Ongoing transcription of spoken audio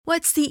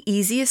What's the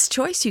easiest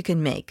choice you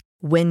can make?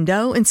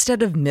 Window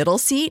instead of middle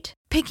seat?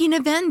 Picking a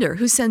vendor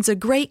who sends a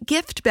great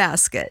gift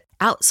basket?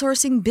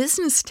 Outsourcing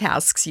business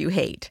tasks you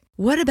hate?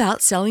 What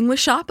about selling with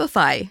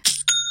Shopify?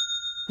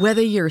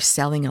 Whether you're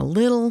selling a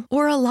little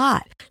or a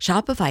lot,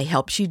 Shopify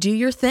helps you do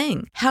your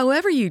thing,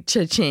 however you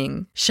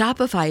cha-ching.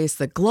 Shopify is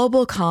the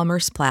global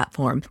commerce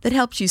platform that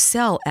helps you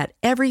sell at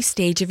every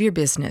stage of your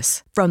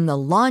business. From the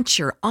launch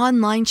your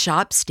online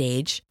shop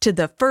stage to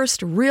the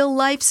first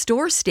real-life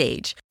store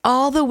stage,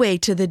 all the way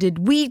to the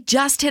did we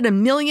just hit a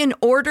million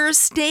orders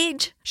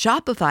stage.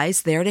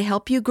 Shopify's there to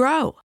help you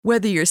grow.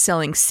 Whether you're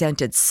selling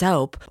scented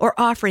soap or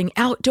offering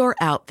outdoor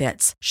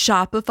outfits,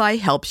 Shopify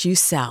helps you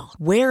sell.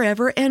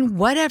 Wherever and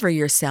whatever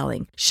you're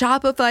selling,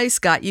 Shopify's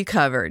got you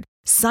covered.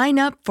 Sign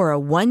up for a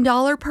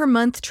 $1 per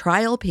month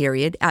trial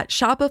period at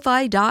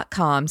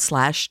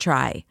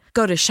shopify.com/try.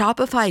 Go to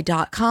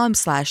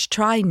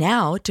shopify.com/try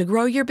now to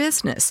grow your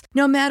business,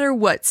 no matter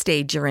what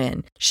stage you're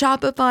in.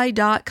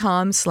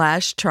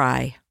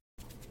 Shopify.com/try.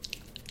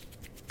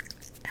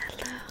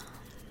 Hello,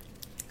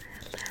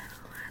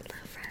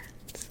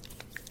 friends.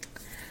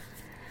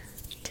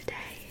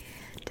 Today,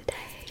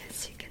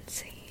 as you can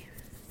see,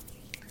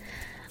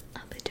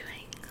 I'll be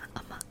doing a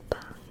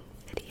mukbang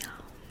video.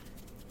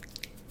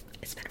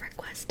 It's been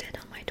requested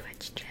on my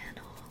Twitch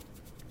channel.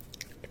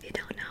 If you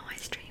don't know, I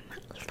stream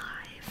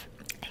live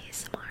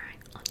ASMR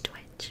on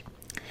Twitch.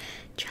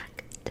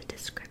 Check the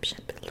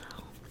description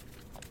below.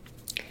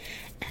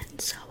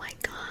 And so I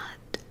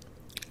got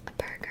a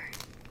burger.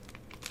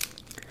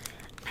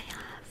 I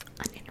have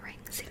onion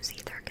rings. It was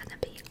either gonna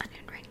be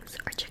onion rings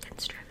or chicken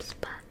strips,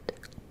 but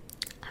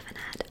I haven't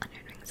had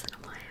onion rings in a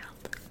while.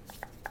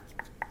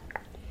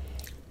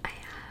 I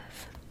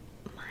have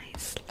my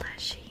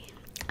slushy,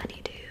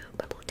 honeydew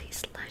bubble tea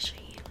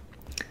slushy.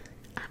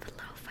 I have a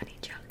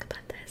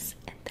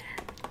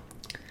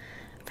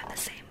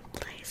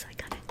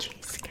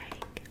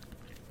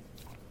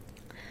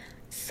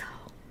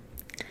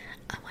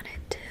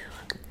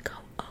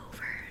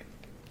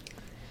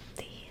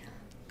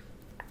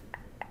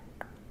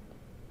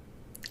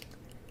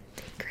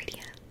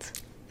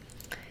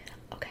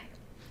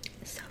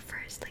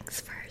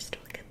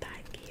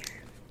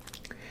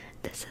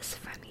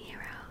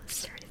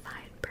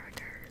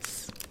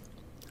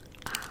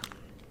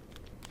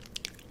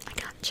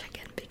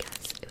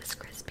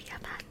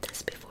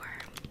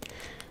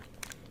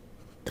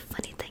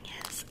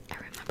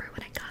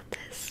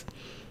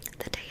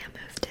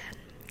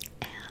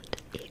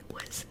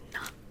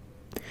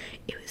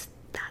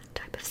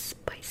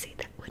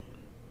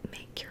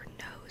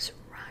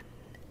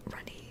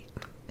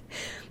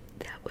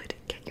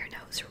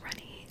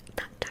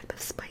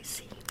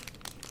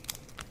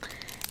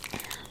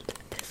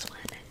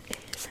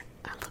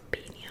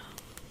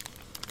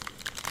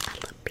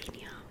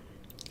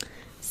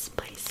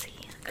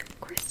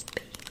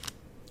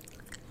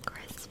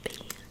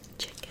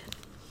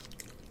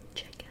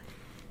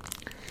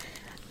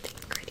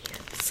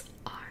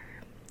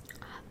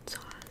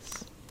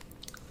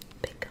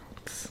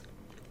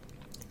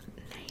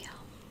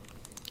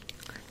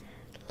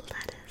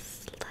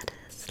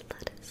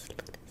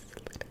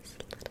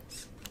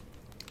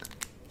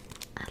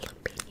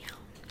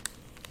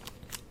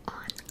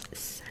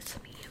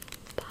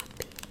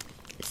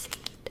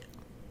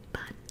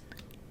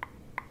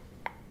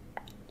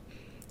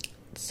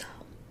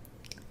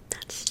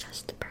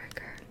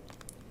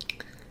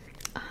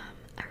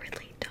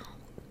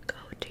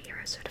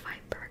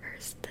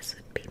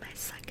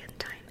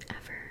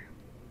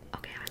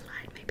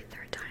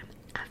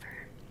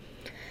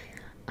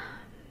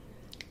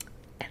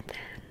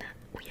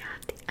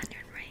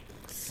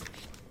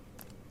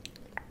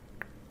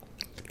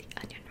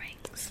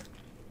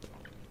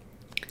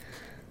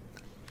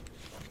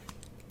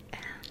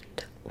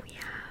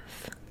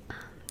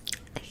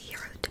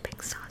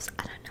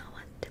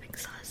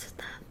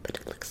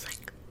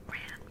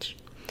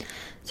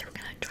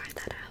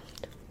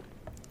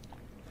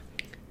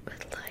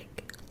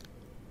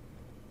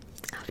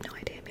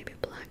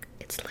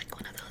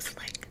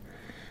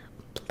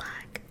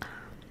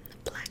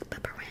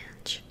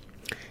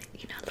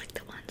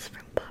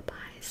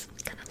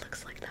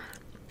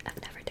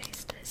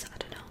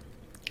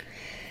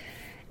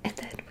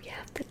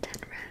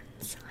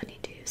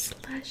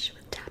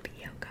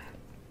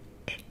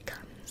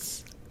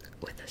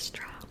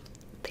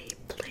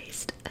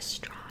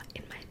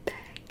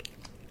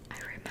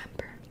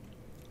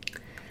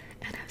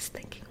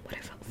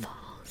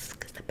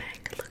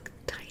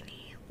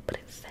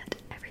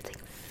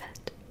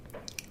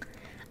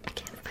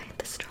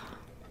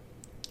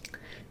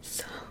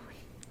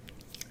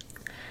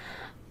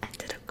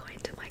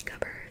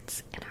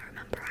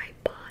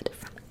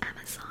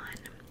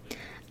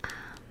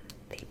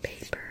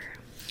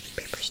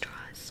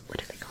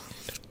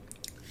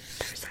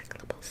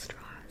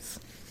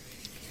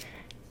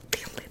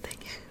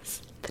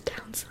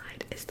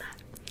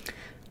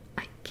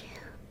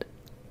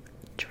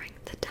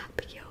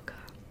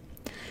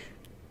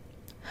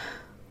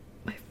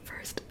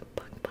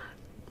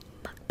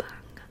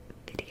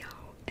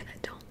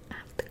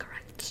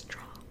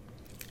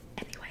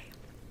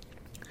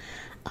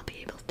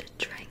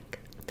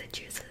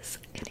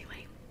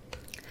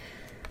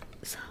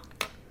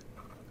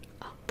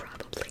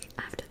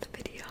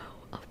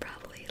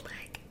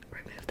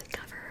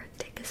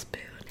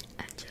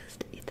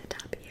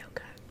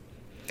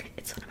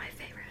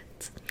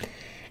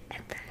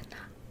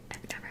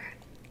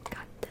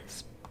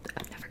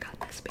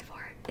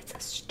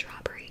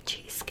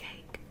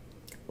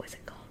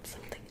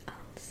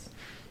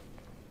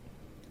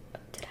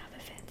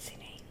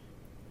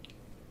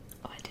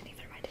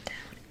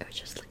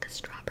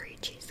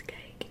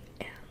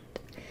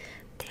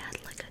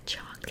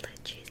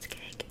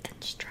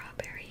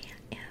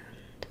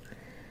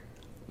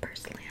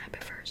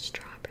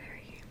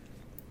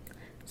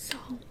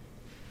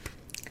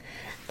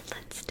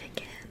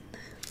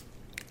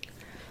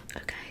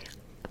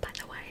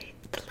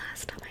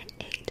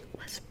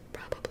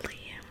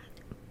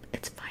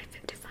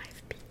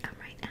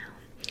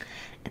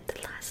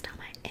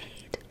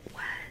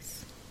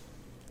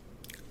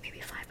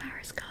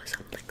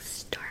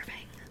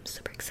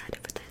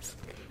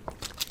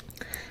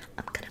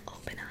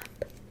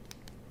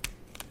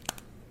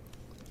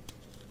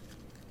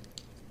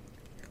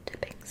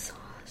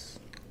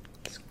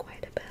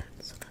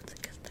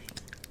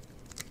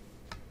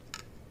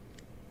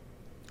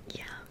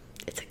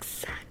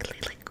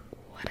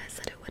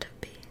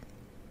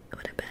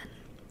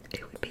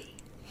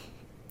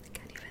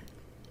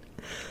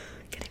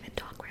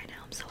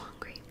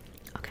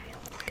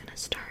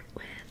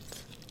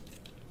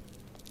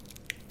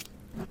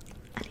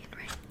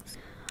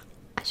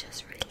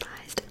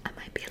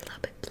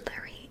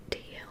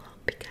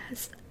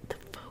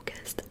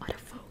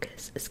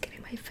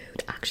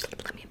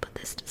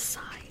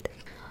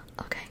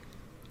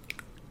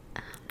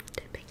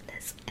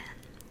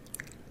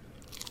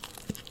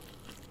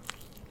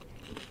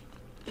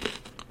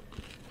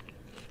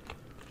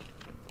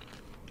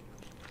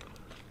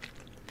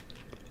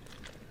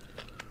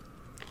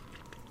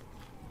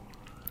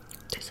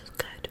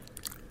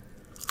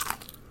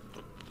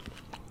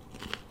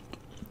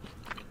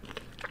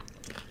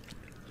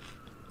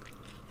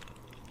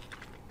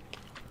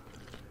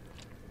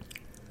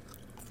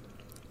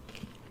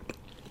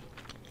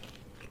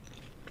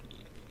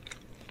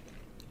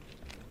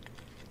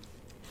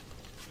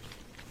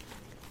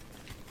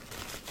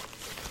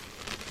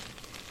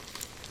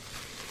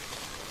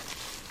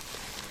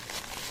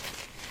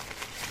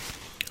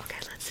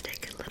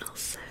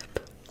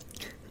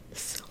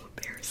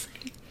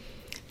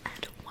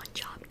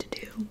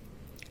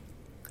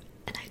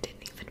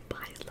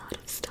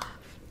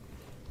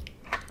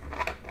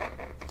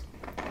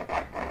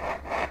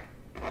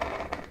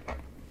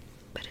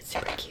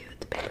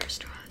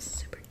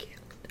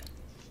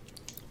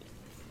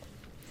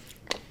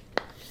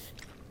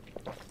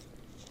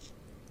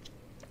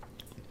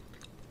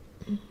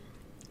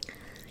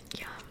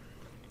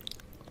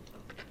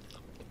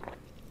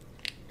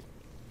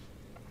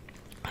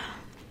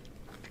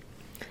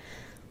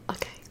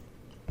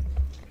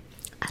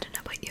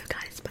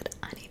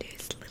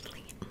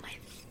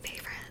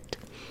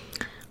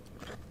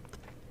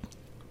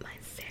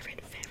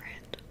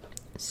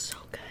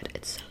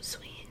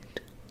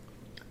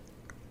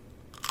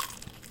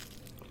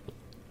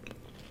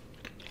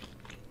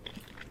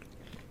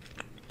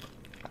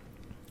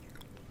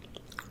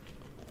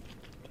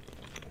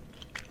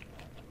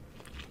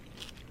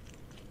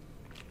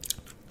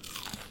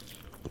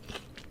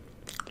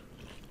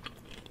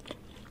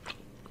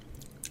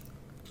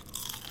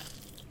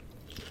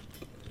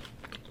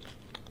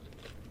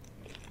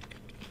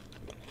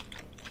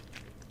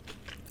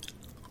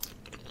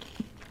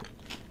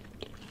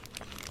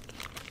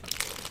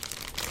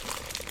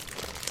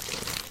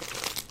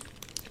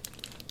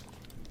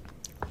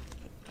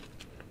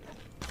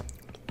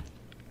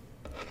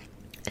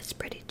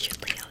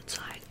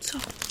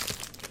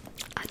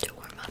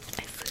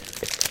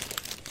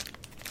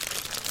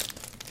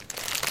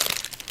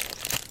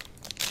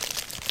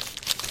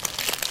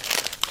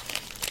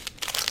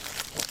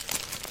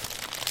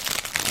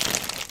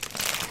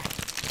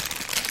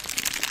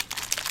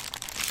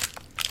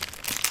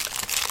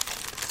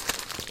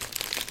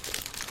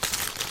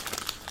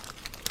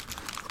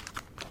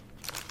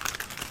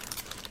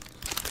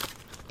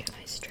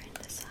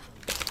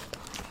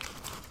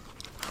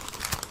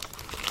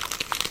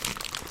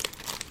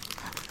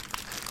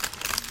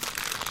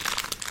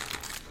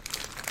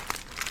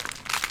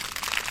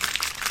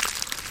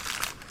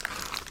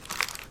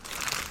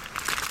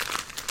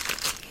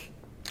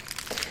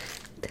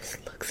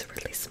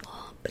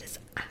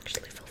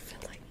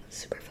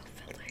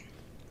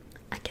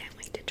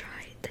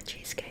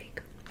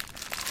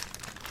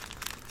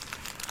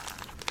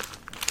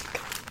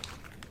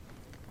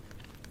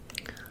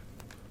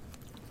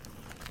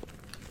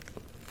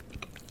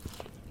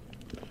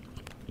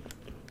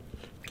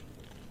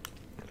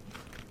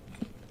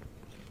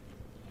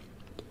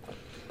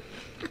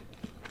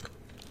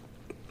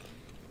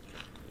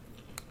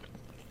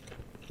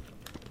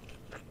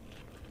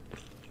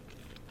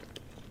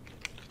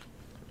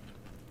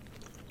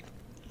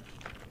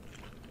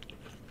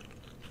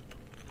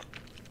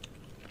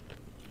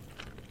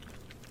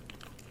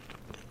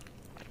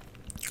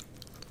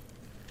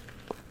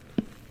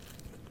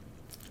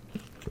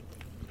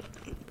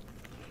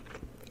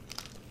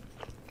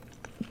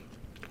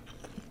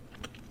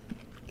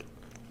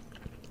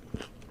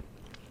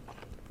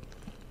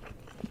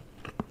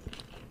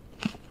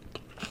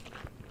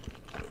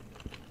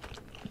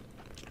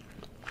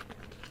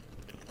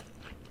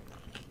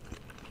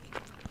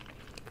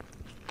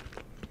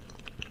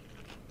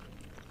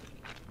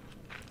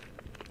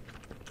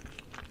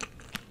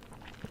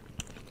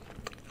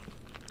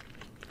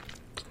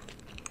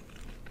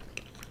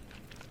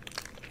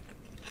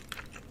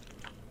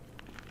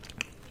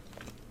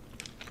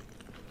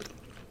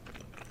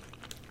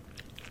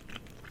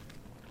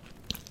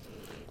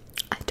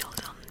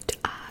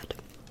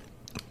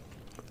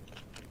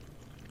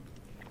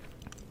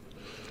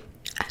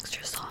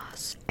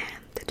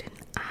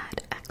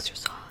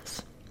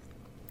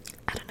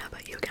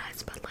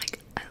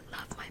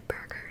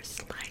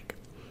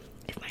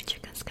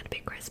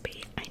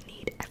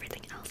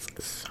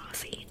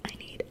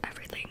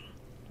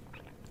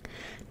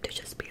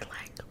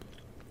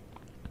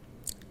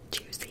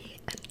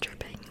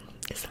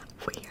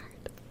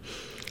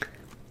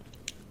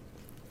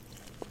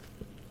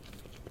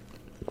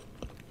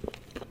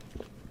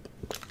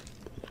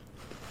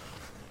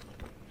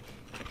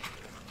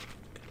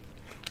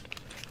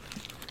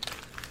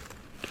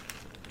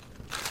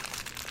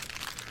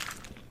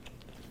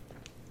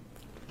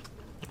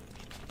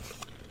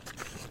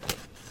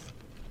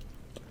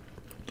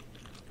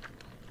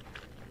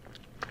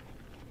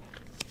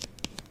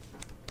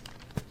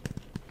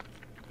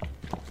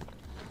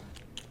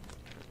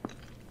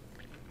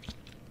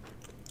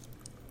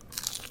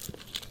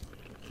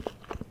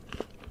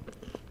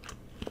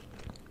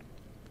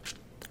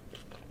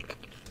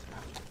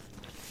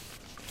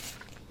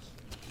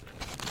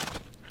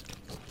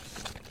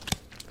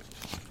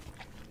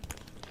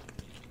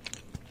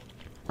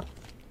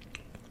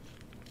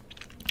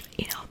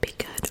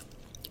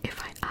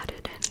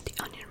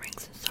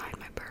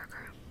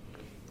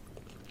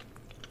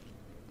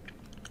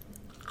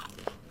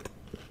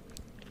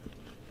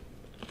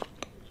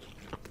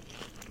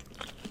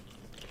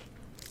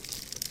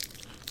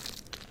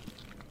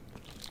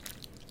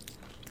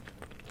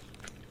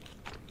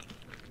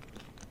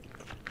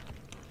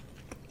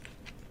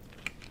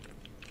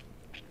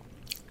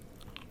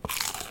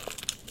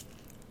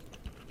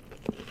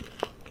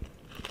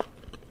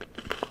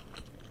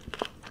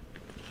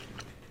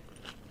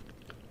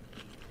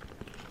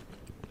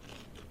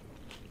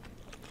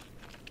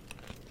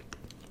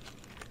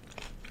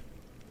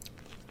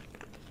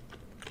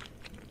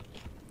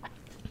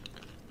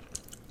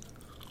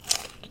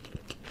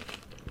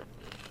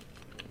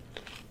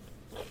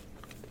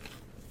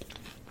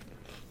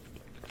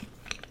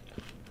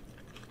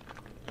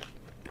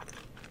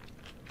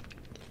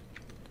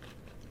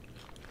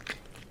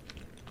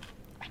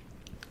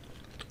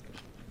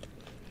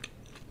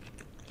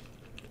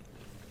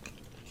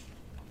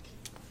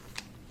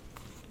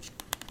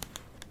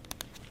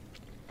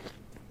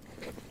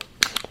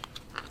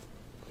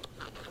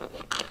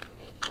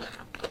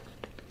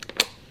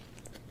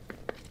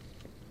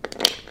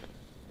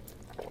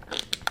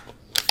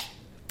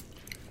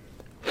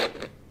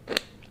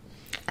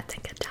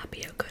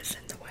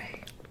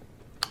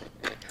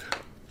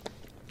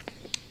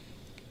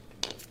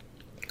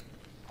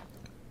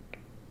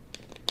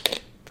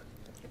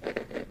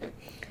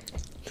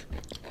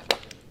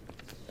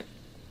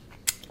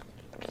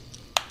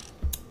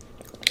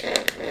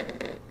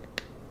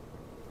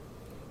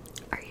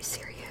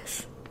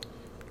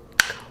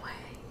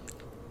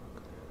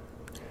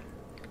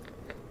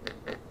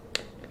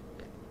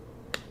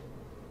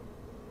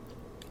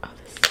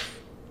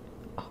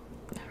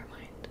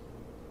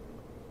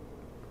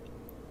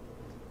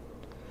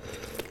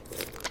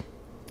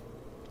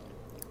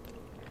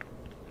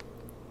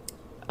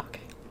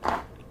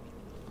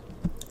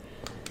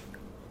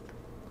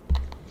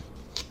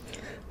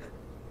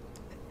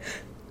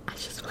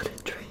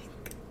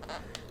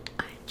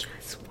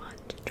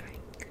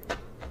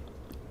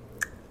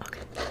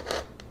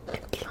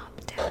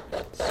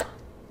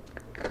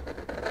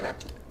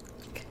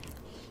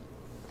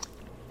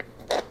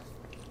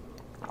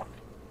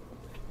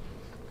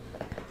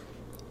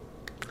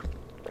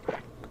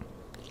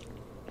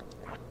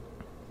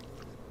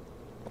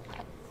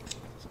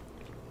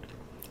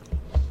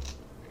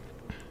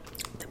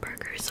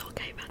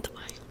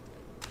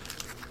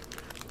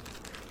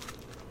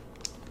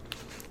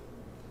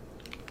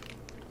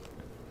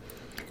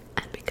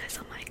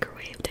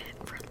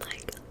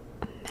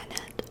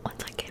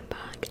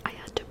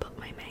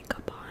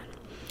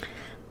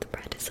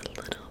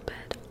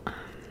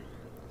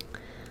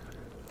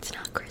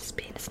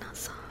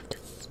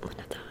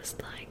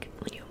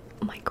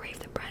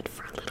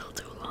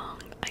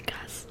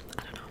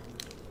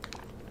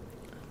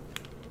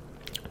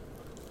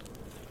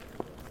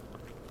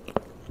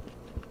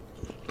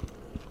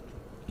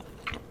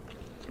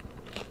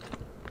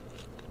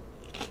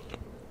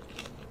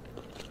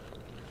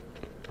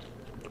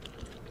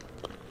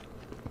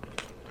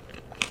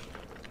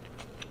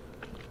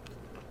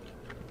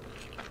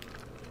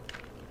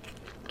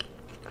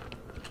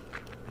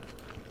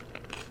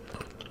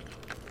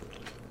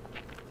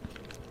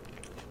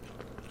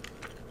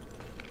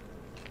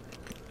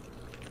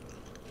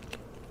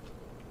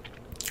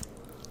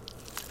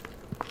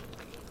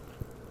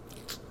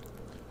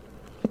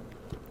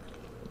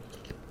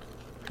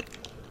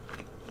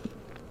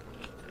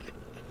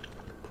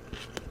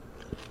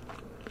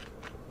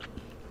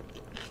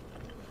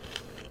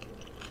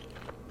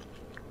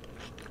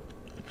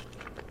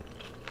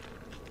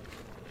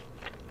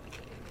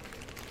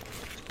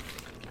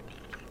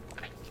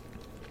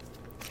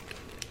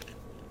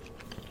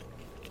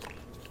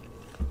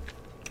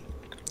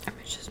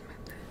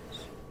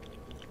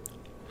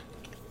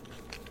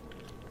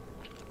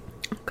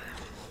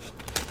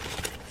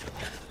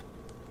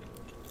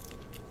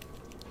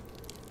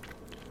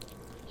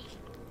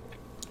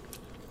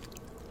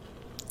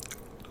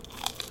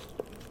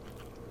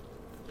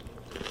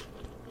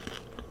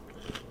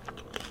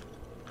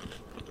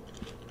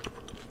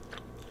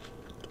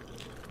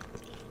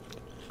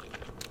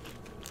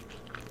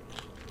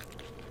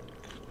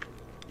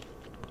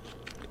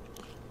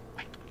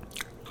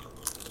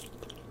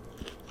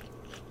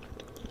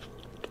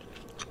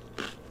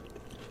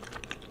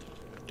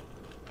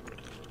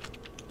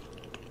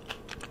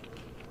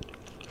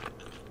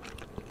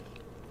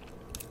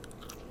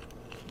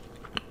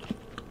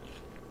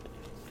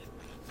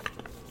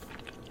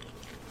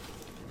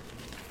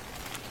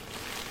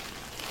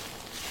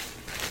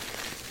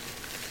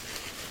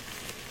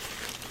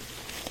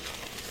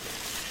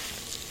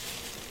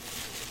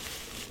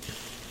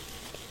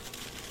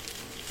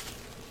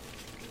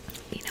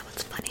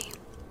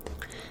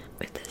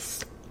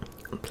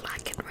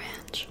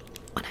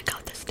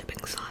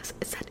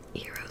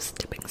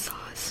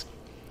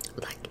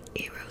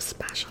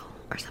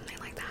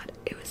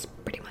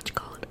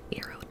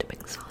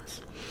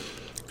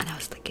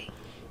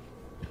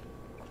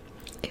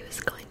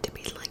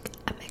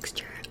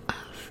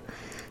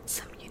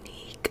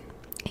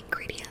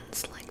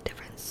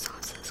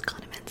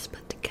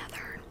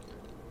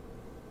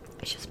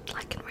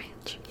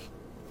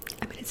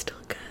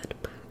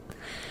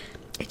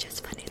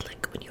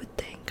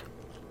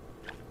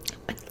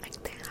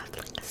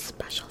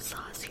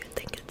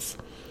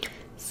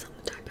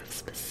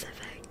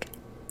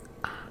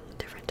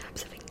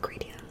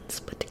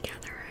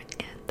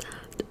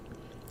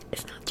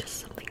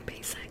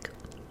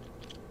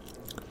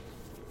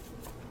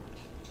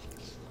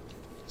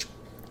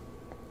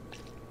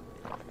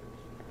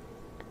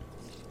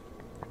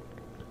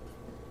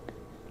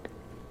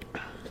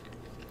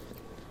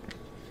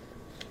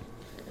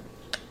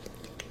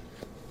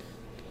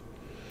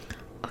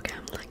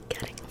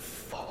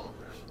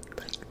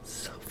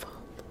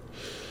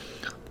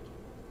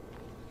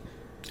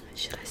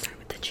Should I start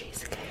with the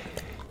cheesecake?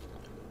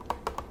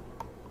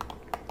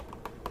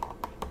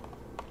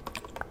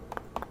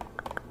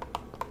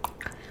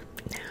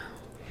 Now,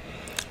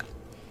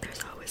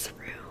 there's always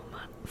room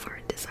for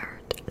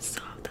dessert,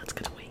 so that's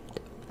gonna wait.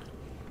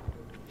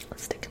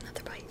 Let's take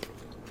another bite.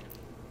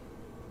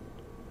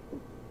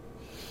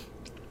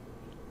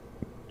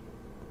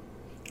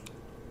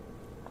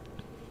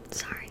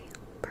 Sorry,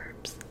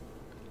 burps.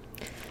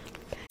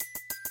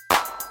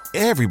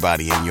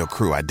 Everybody in your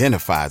crew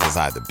identifies as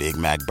either Big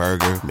Mac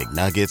Burger,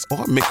 McNuggets,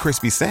 or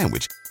McCrispy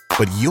Sandwich.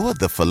 But you're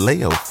the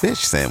Filet-O-Fish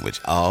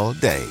Sandwich all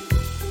day.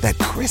 That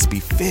crispy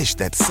fish,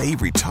 that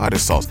savory tartar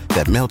sauce,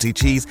 that melty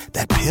cheese,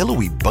 that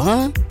pillowy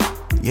bun.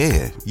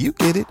 Yeah, you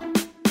get it.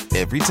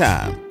 Every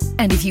time.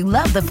 And if you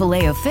love the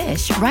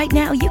Filet-O-Fish, right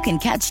now you can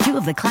catch two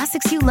of the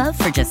classics you love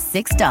for just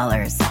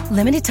 $6.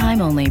 Limited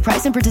time only.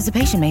 Price and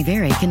participation may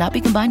vary. Cannot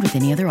be combined with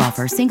any other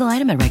offer. Single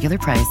item at regular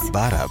price.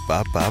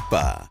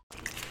 Ba-da-ba-ba-ba.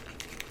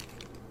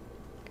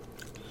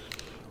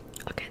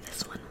 Okay,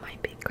 this one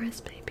might be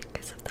crispy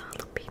because of the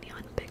jalapeno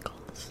and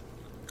pickles.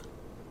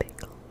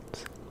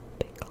 Pickles,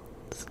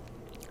 pickles,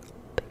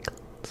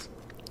 pickles.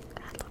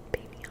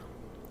 Jalapeno.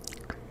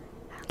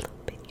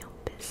 Jalapeno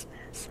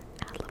business.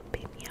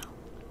 Jalapeno.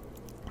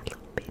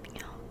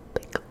 Jalapeno.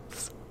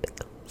 Pickles,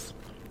 pickles.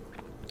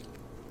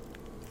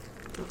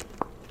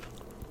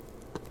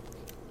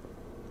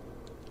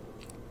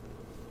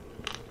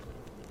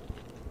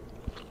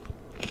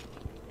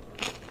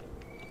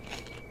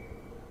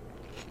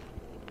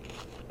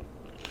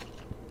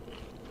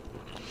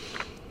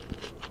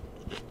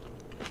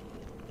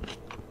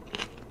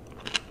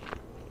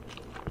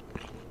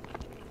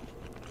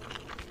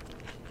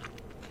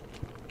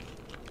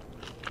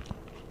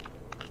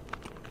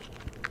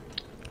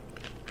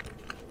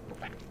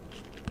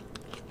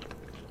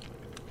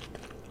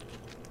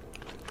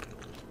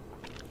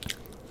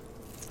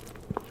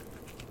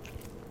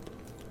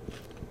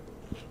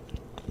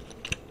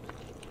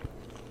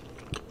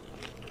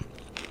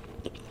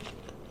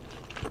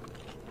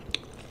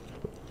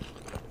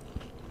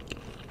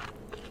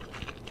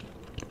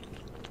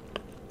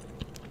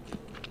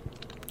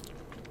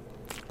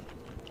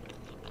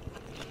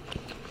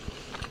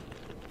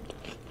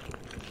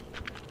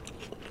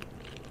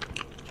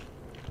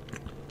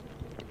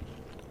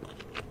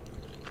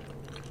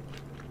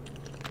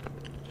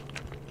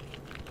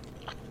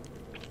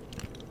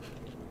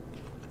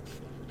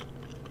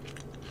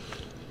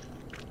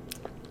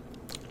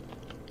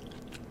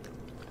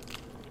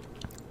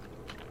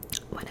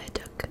 When I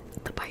took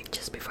the bite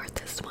just before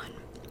this one,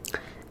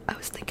 I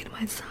was thinking to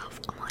myself,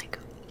 I'm like,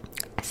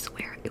 I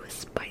swear it was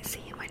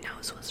spicy and my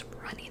nose was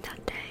runny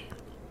that day.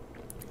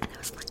 And it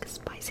was like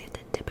spicy at the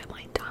tip of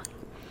my tongue.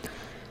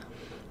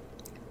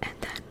 And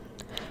then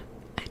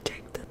I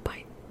take the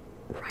bite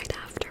right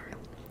after.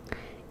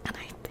 And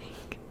I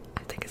think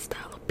it's the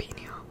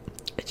jalapeno.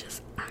 It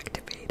just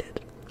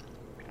activated.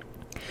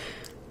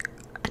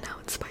 And now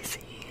it's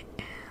spicy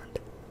and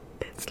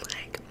it's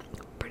like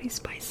pretty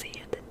spicy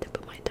at the tip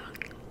of my tongue.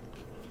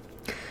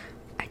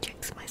 I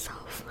jinxed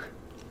myself.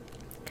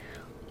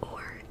 Oh,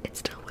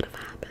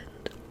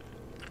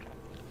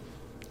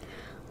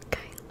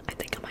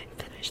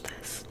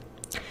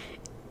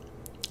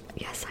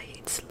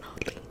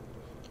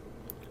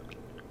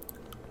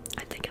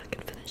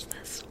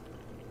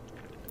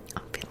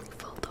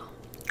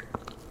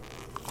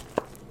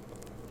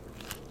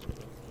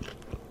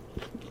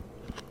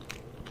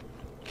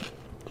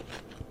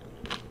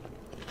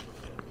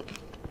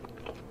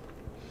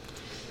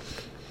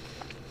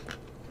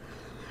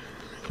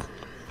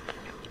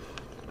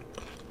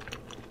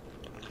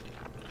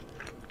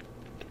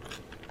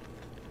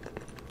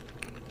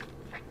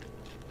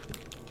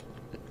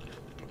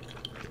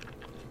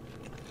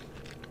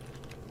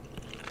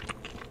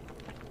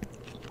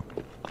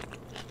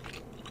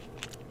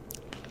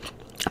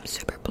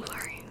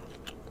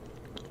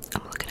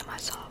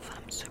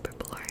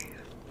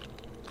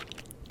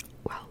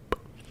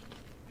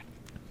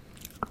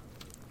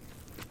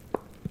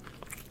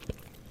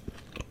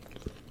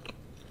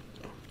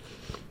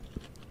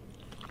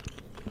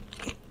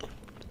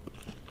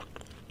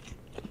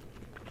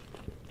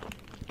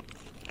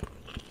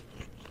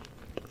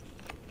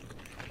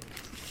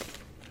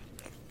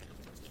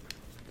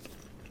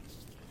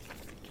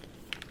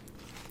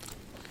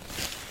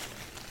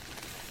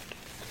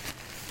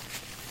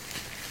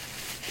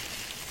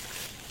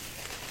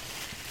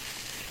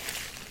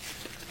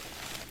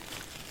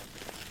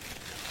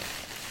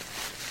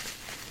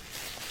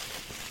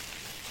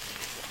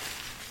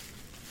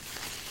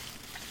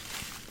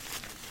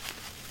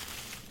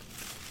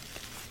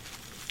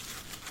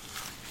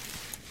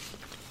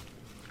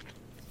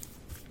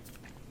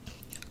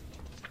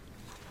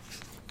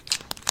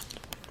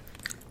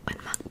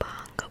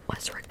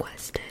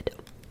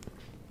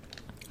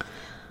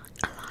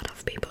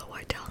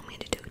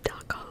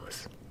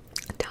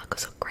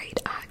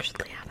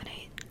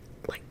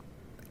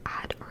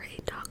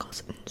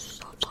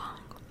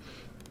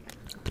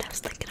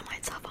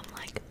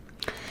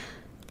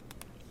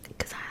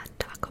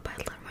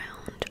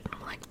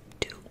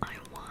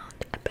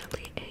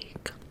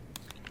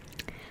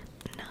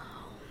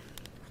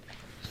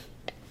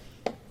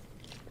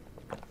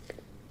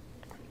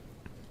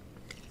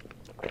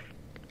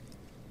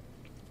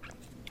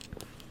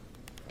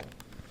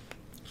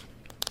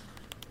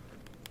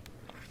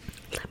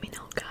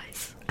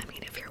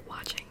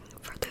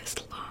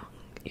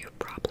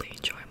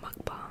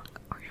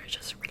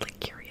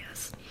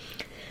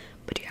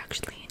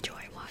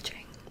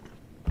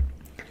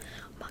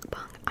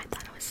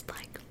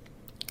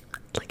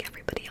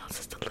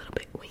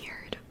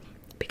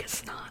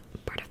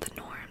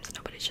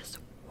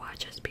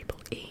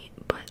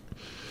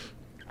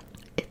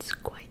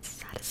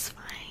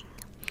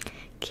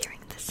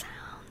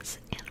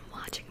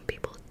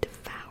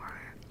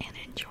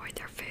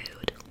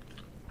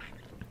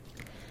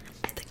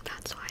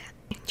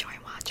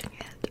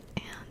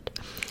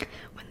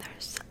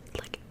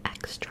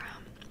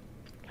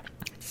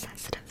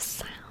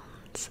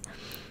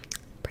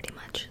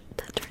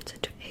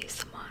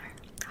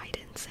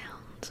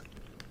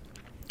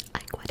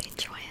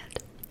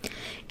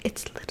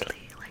 it's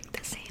literally like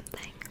the same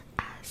thing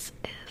as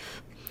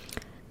if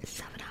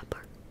 7-Up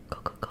or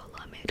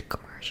Coca-Cola made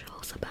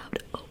commercials about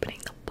opening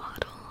the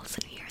bottles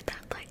and hear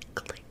that like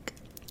click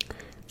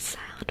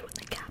sound when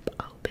the cap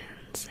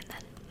opens, and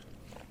then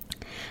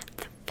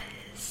the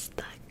fizz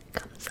that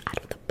comes out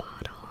of the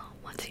bottle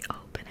once you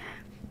open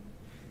it.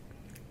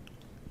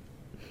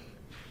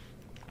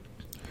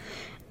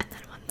 And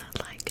then when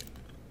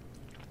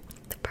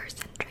the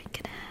person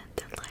drinking it,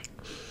 they're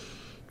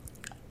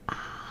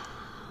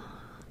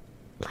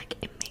like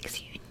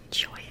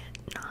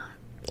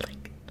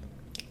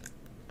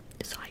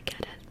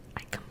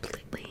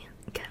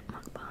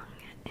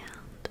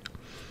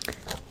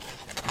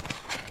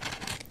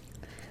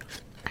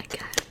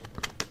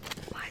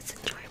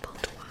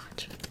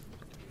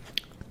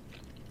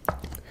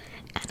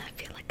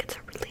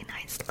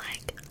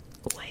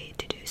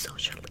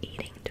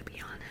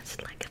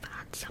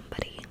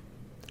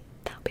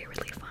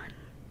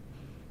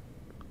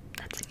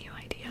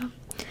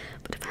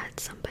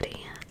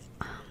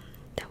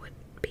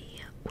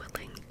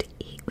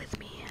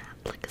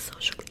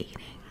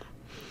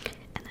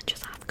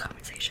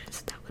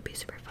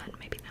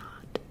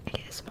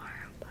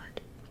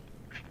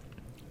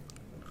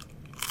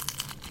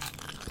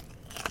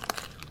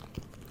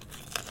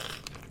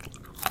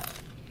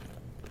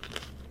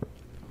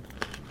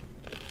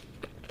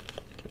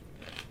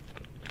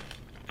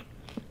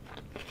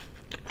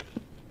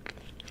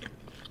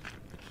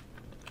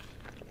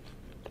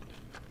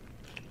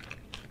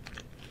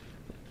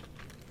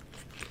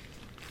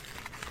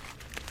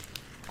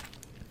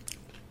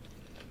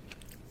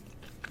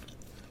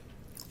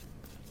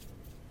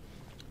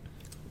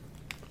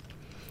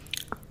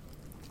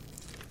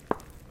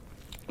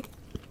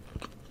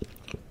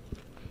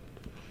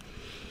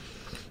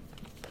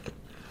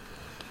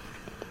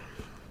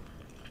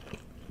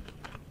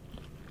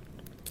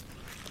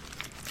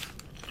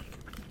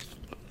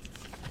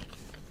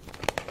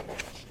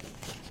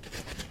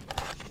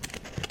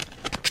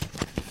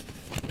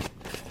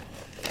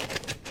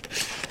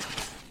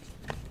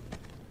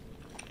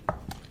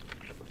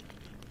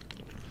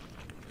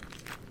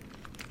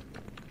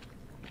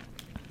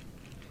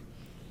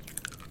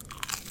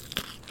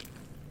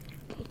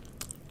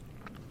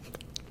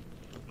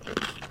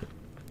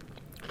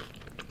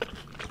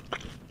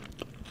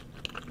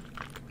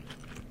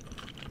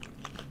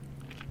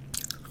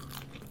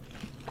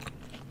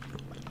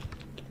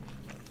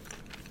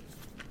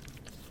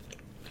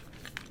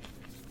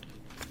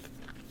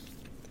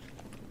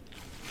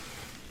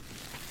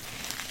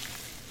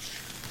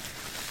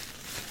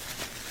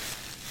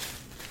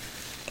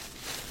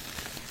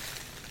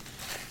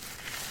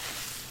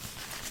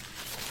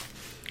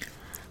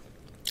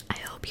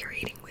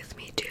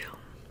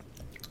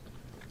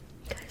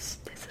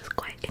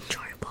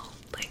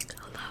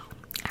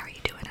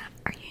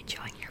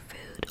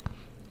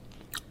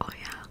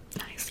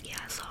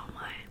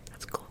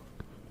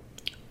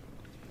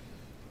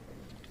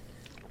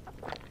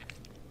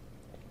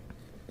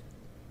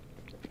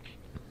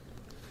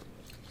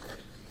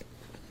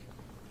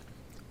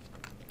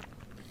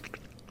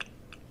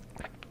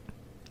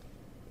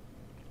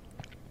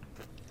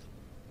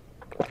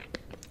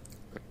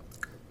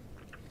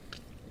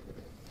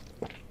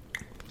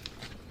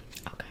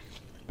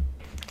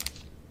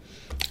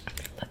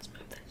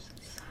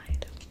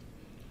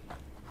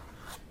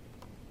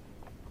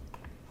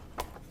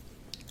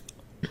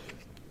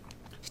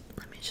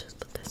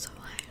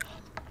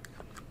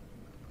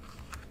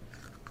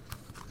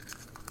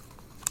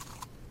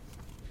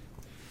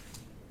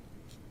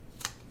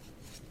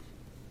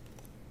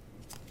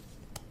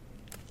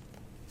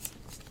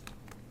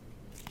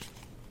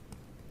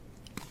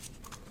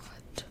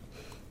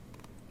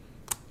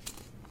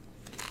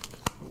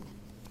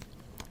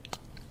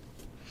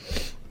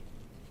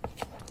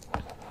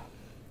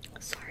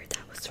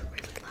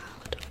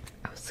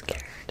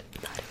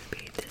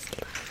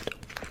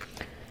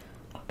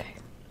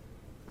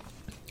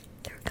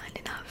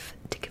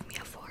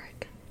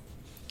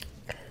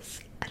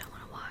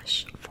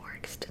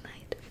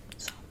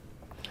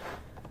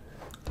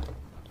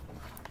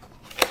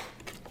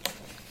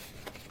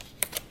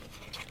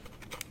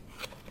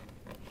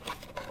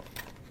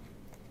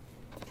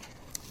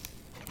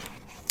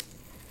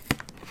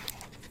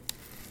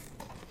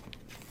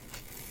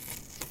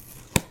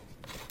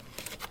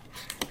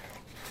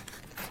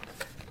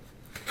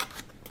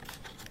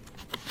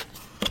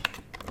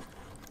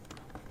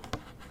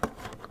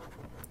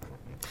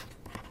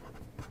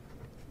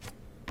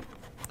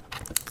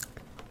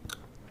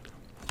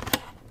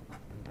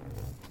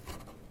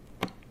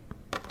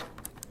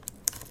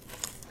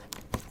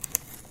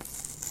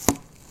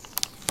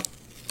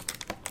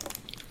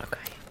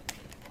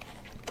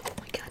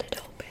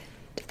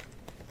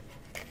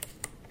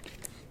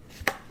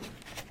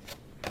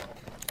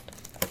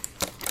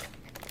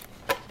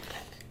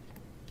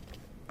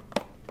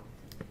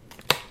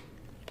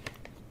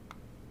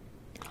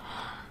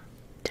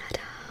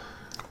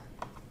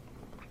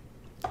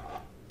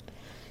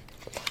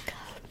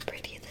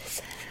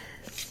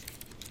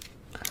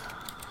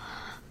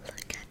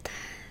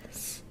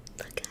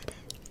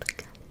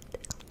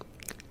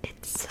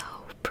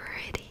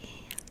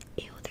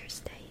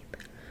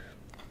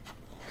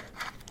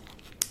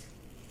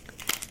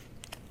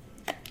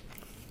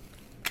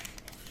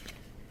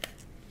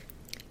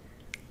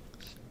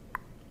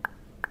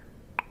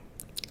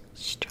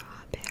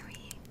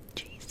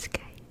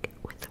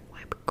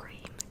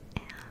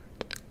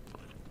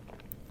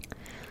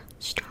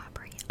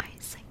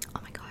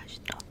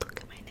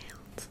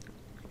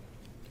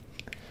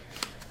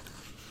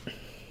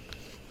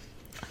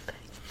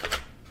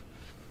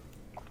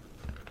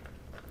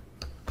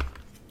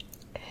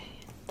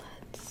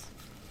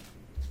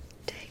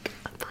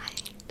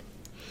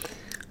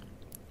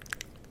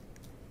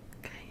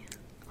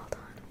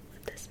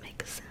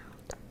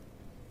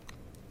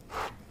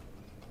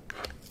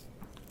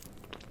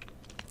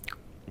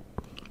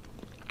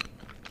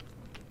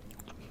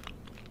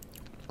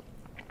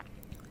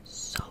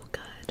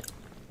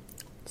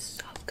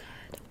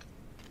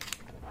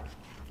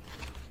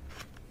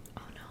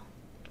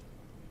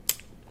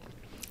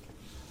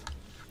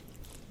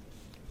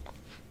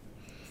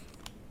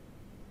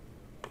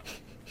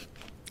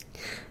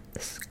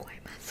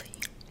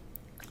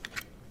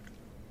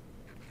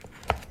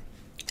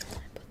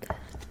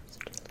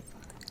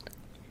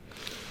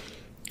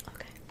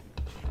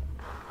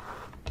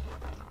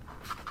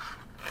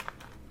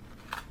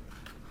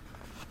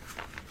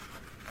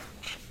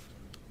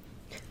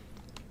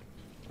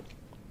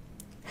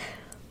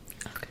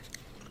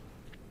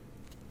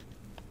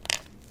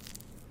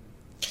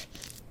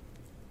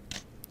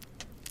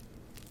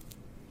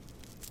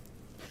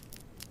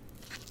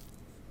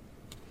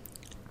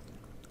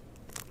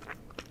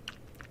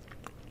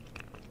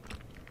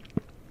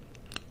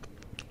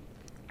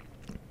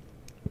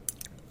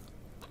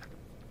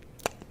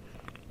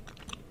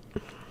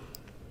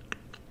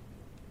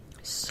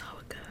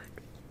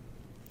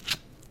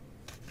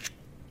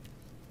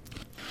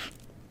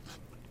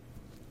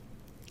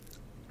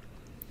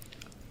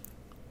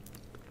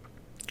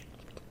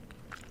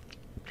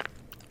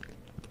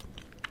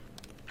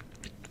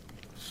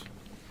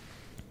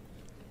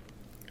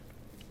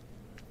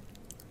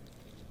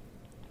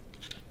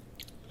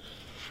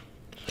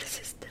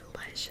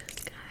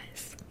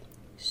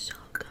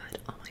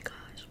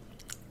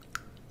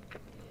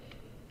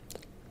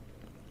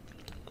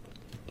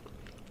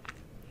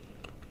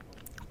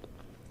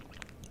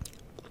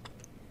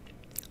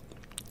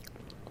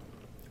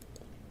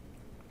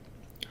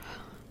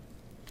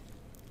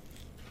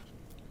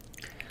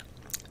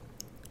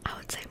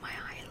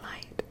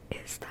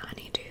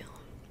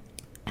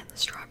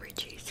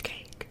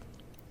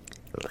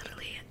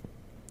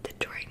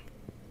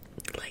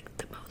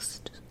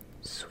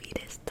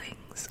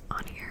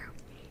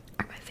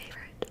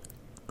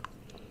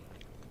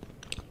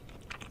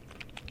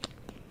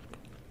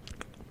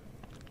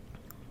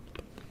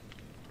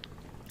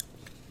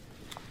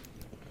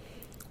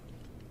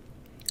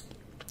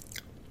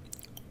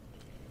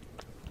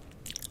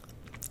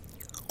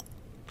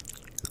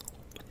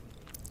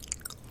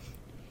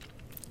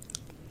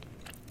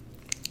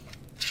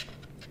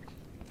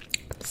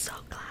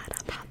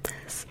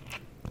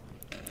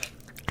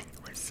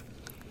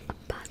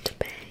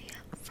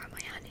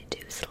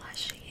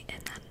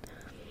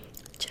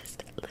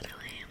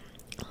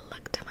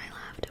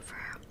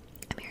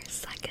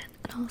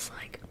was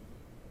like,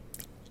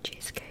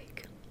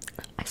 cheesecake.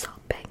 I saw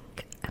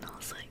pink and I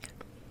was like,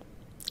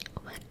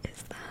 what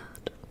is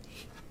that?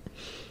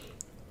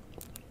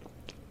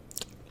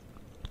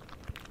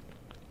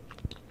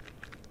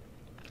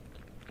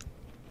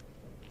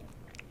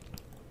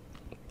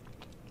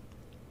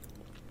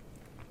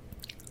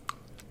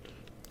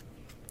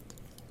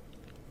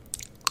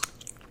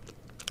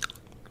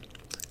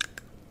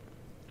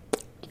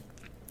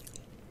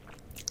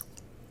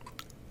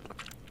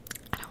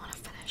 I don't want to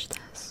finish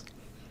this.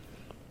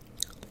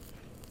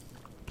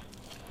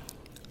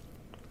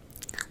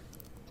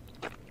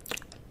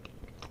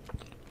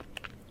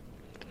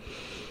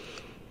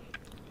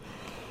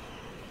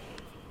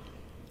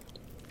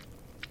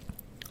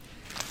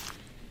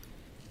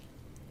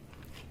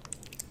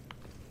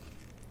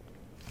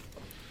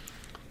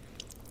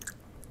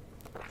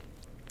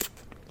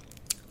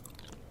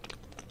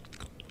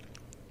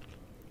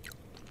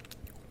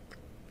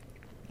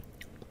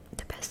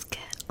 The biscuit,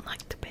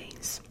 like the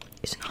base,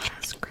 is not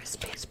as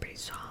crispy, it's pretty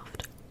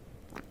soft.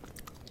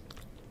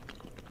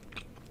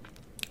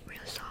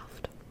 Really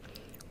soft.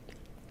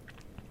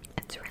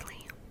 It's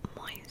really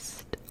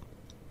moist.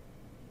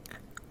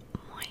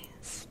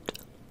 Moist.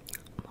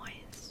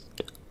 Moist.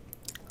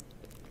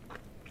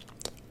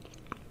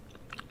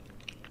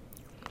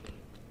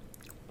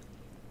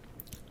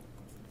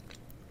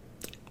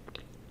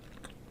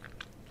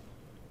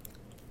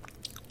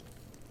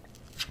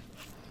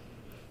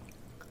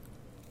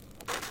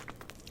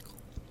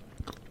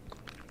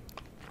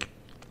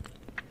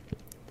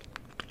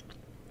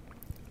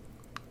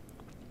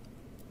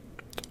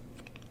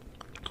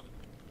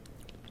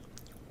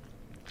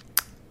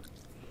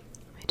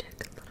 Let me take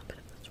a little bit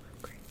of this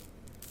whipped cream.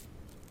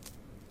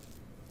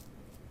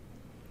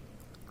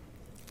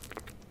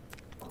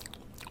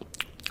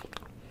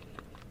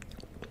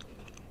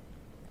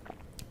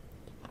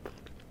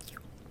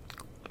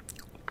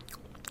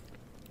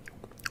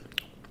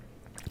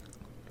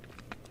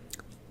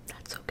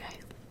 That's okay.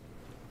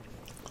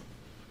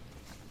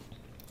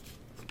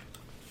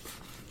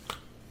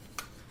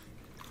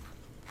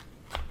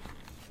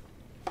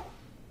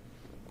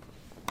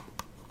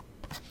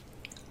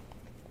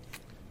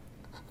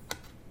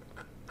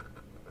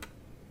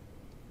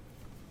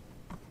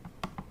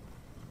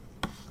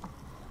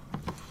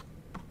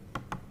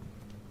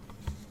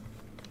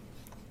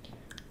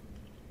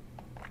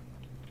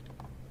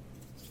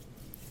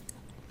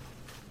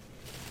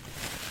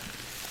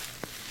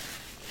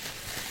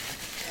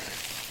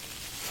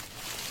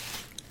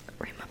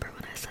 Remember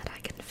when I said I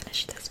can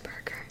finish this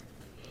burger?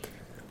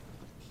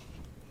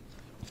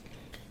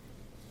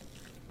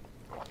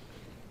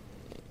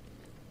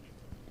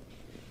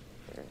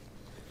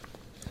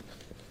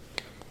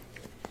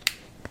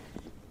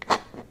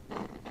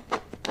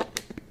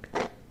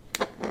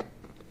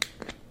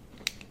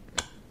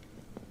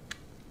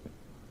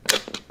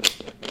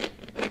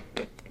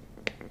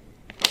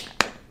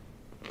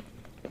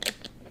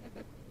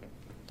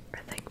 I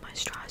think my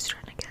straw is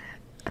trying to get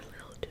a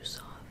little too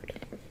soft.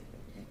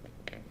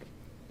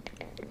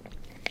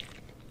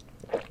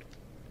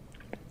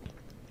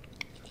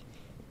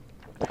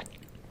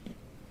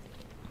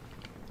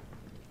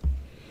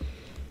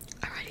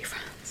 Alrighty,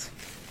 friends.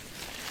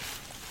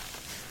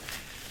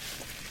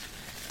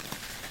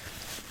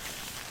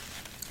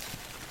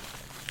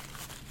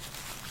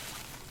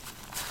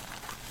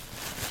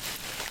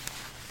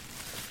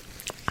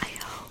 I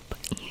hope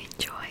you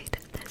enjoyed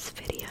this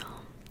video,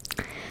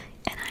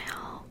 and I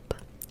hope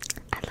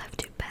I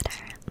loved you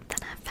better than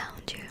I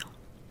found you.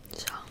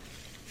 So,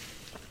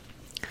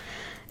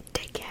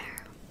 take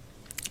care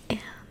and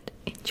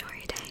enjoy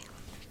your day.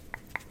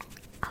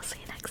 I'll see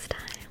you next time.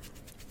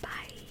 Bye.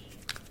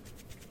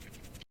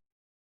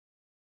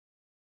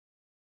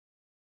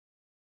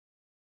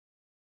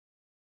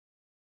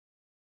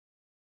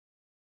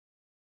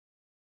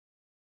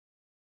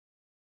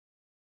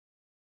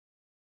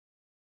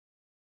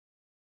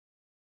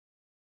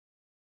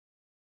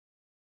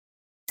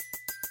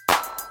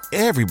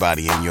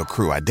 Everybody in your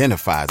crew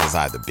identifies as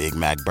either Big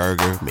Mac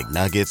Burger,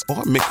 McNuggets,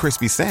 or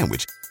McCrispy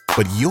Sandwich.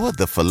 But you're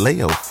the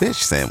Filet-O-Fish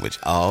Sandwich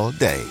all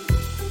day.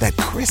 That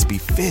crispy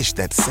fish,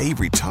 that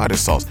savory tartar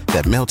sauce,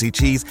 that melty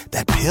cheese,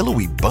 that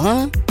pillowy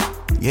bun.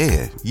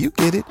 Yeah, you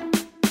get it.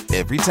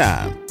 Every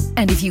time.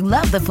 And if you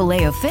love the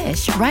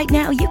Filet-O-Fish, right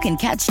now you can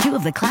catch two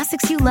of the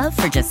classics you love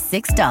for just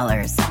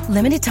 $6.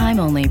 Limited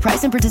time only.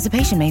 Price and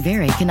participation may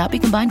vary. Cannot be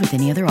combined with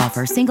any other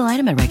offer. Single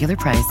item at regular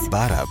price.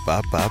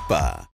 Ba-da-ba-ba-ba.